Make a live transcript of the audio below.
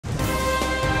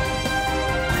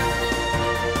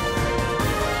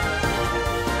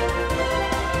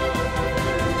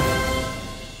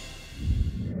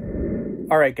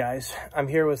Alright guys, I'm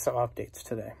here with some updates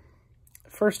today.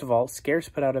 First of all, Scarce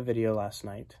put out a video last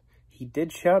night. He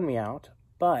did shout me out,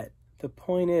 but the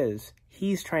point is,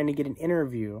 he's trying to get an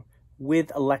interview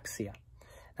with Alexia.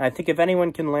 And I think if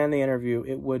anyone can land the interview,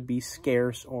 it would be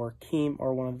Scarce or Keem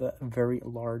or one of the very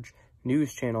large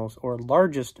news channels, or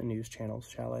largest news channels,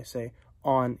 shall I say,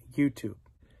 on YouTube.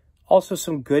 Also,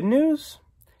 some good news.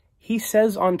 He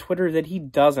says on Twitter that he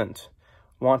doesn't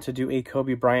want to do a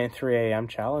Kobe Bryant 3am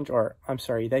challenge, or I'm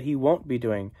sorry, that he won't be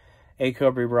doing a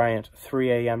Kobe Bryant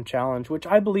 3am challenge, which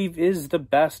I believe is the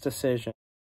best decision.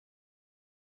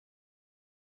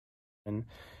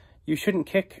 You shouldn't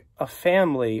kick a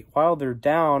family while they're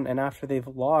down and after they've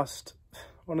lost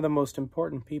one of the most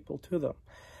important people to them.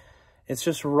 It's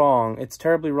just wrong. It's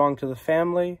terribly wrong to the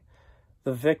family,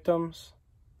 the victims,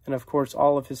 and of course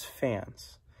all of his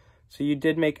fans. So you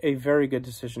did make a very good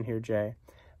decision here, Jay.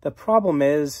 The problem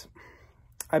is,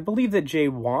 I believe that Jay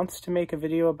wants to make a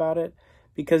video about it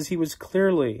because he was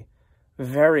clearly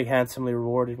very handsomely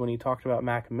rewarded when he talked about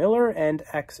Mac Miller and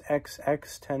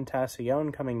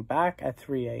XXXTentacion coming back at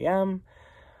 3 a.m.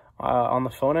 On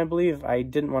the phone, I believe. I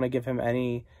didn't want to give him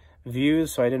any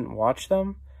views, so I didn't watch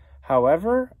them.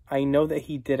 However, I know that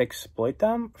he did exploit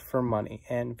them for money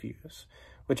and views,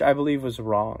 which I believe was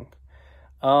wrong.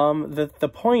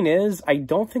 The point is, I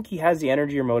don't think he has the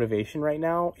energy or motivation right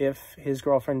now if his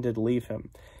girlfriend did leave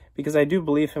him. Because I do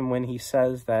believe him when he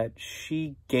says that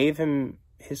she gave him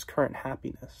his current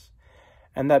happiness.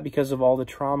 And that because of all the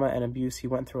trauma and abuse he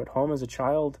went through at home as a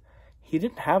child, he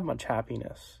didn't have much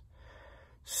happiness.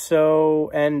 So,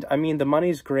 and I mean, the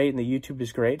money's great and the YouTube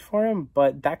is great for him,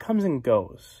 but that comes and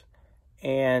goes.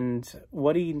 And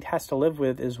what he has to live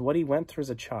with is what he went through as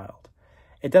a child.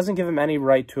 It doesn't give him any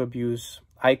right to abuse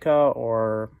Ika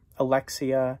or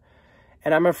Alexia,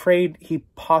 and I'm afraid he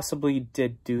possibly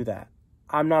did do that.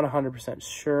 I'm not 100%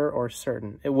 sure or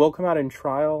certain. It will come out in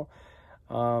trial,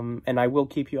 and I will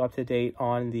keep you up to date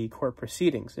on the court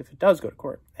proceedings if it does go to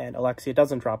court, and Alexia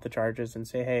doesn't drop the charges and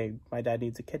say, hey, my dad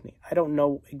needs a kidney. I don't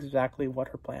know exactly what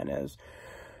her plan is,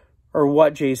 or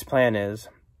what Jay's plan is,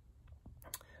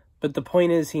 but the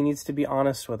point is he needs to be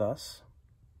honest with us.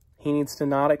 He needs to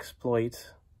not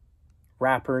exploit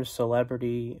rappers,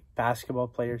 celebrity, basketball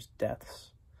players'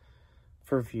 deaths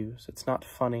for views. It's not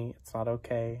funny. It's not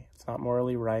okay. It's not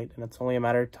morally right. And it's only a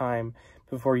matter of time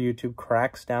before YouTube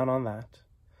cracks down on that,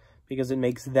 because it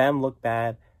makes them look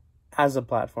bad as a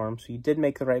platform. So you did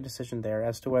make the right decision there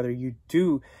as to whether you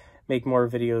do make more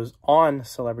videos on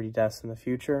celebrity deaths in the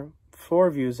future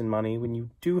for views and money, when you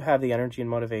do have the energy and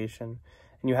motivation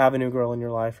and you have a new girl in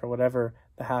your life or whatever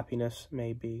the happiness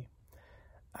may be.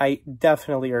 I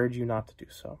definitely urge you not to do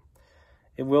so.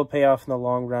 It will pay off in the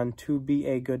long run to be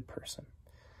a good person.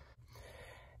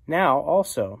 Now,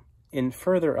 also, in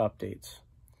further updates,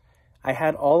 I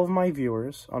had all of my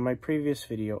viewers on my previous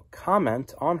video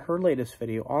comment on her latest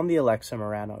video on the Alexia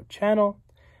Marano channel,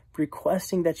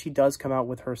 requesting that she does come out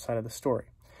with her side of the story.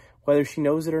 Whether she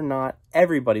knows it or not,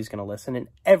 everybody's going to listen and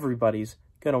everybody's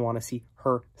going to want to see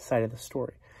her side of the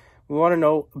story. We want to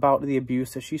know about the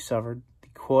abuse that she suffered,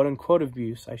 quote-unquote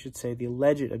abuse, I should say, the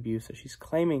alleged abuse that she's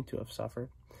claiming to have suffered.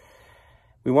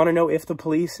 We want to know if the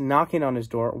police knocking on his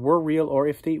door were real or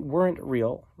if they weren't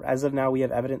real. As of now, we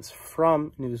have evidence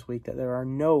from Newsweek that there are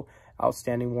no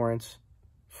outstanding warrants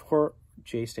for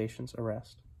ImJaystation's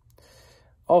arrest.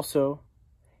 Also,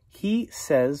 he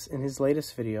says in his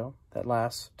latest video, that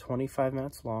lasts 25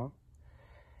 minutes long,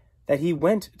 that he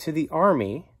went to the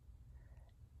Army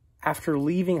after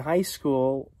leaving high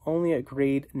school only at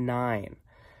grade 9.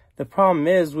 The problem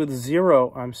is, with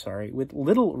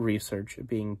little research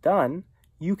being done,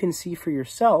 you can see for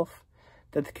yourself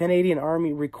that the Canadian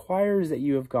Army requires that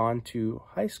you have gone to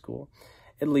high school,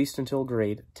 at least until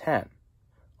grade 10.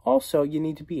 Also, you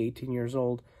need to be 18 years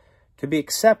old to be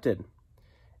accepted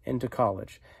into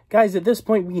college. Guys, at this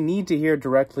point, we need to hear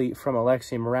directly from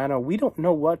Alexia Marano. We don't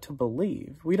know what to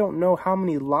believe. We don't know how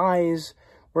many lies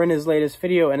were in his latest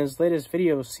video, and his latest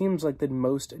video seems like the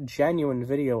most genuine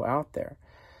video out there.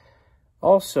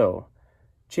 Also,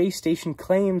 ImJaystation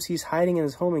claims he's hiding in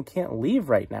his home and can't leave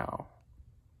right now.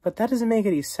 But that doesn't make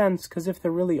any sense, because if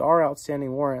there really are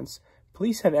outstanding warrants,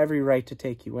 police have every right to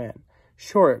take you in.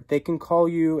 Sure, they can call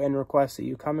you and request that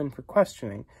you come in for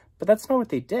questioning, but that's not what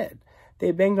they did. They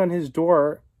banged on his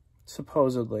door,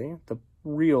 supposedly, the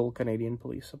real Canadian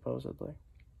police, supposedly,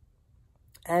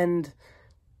 and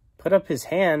put up his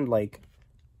hand like,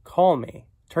 call me,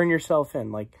 turn yourself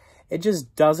in. Like, it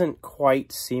just doesn't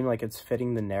quite seem like it's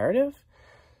fitting the narrative.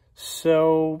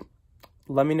 So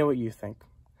let me know what you think.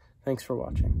 Thanks for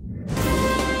watching.